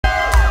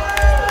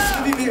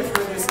Should be here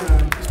for this show.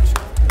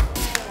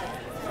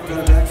 Got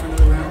it back for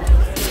another round.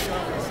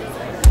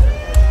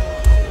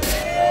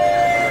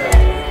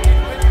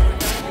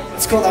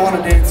 It's called I Want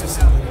to Dance with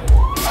Somebody.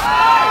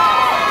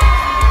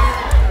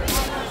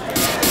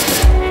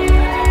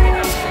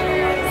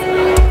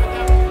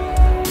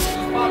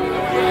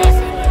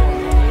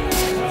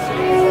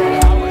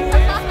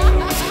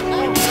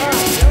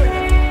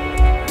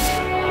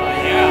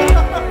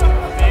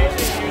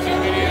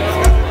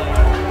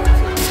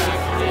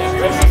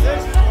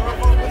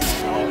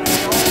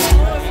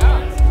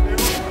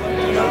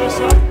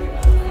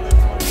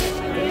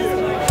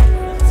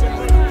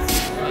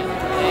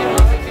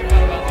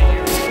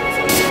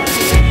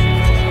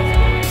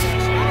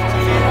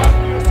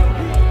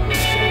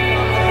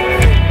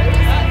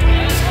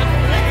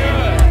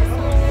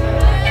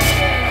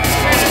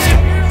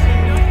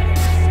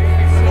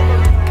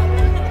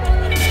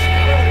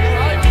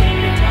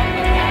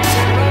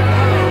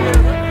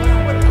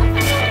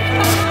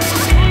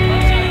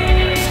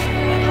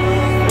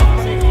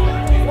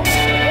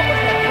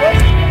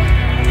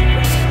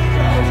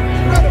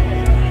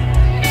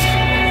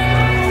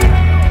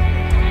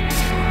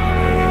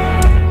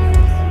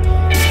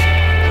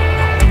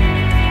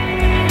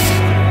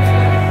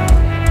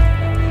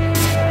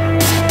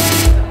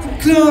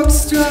 Clock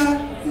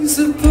strikes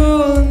a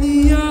pole in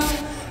the eye,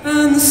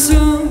 and the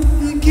sun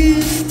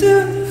begins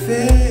to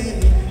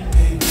fade.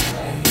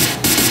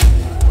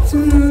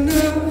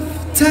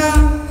 Enough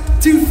time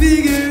to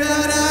figure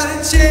out how to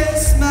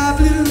chase my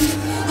blues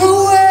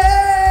away.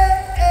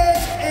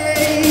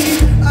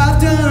 I've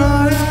done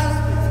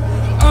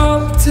alright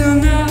up till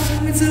now.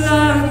 It's a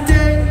light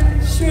day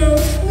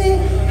shows me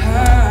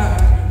how.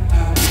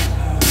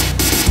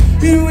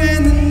 And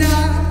when the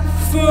night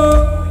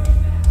falls,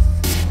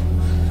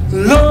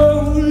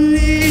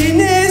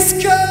 loneliness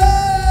comes.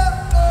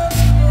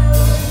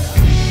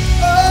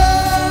 Oh,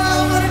 I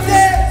wanna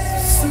dance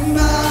with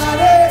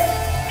somebody.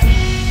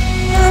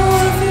 I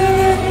wanna feel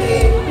the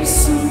heat with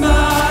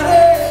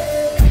somebody.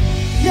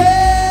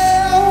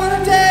 Yeah, I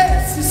wanna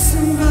dance with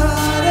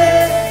somebody.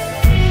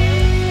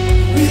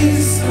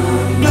 With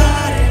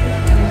somebody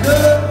who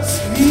loves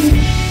me.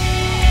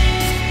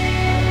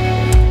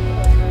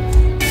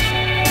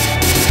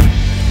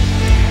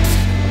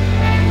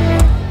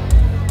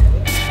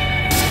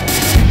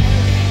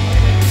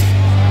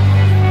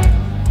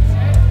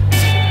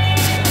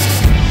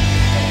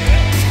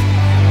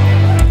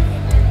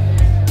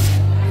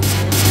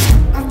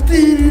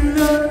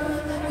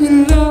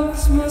 And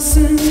lost my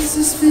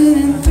senses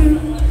spinning through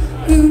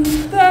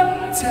the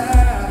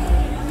time.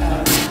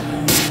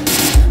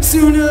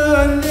 Sooner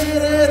or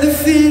later the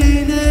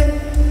feeling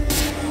ends,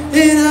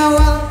 and I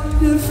want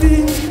the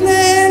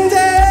feeling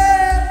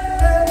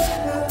dead.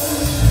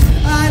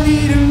 I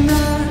need a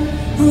man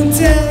who'll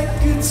take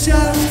a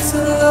chance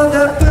on love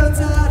that burns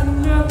out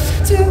enough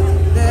to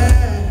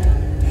let.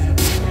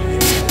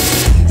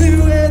 And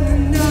when the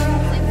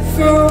night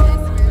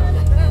falls,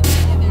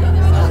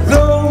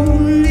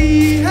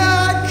 lonely I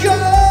go.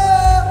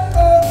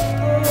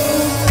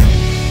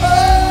 Oh, I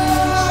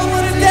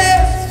wanna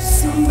dance with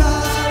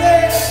somebody.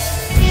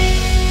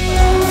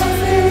 I wanna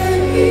feel the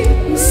heat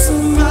with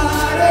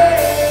somebody.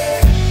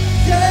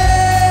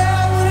 Yeah,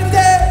 I wanna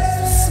dance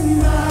with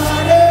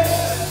somebody.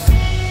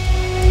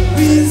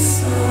 With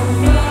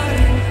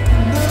somebody who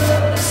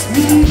loves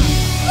me.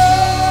 Oh,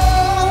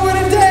 I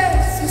wanna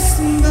dance with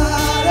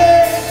somebody.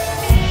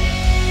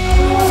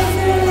 I wanna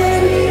feel the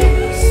heat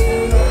with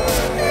somebody.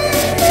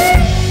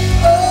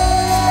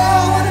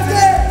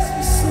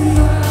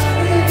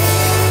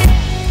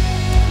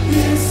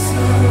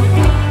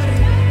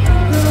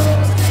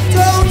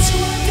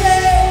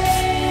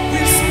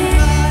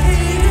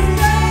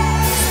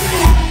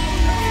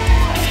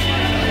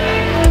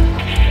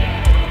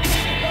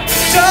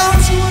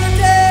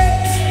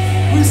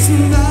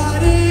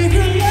 Somebody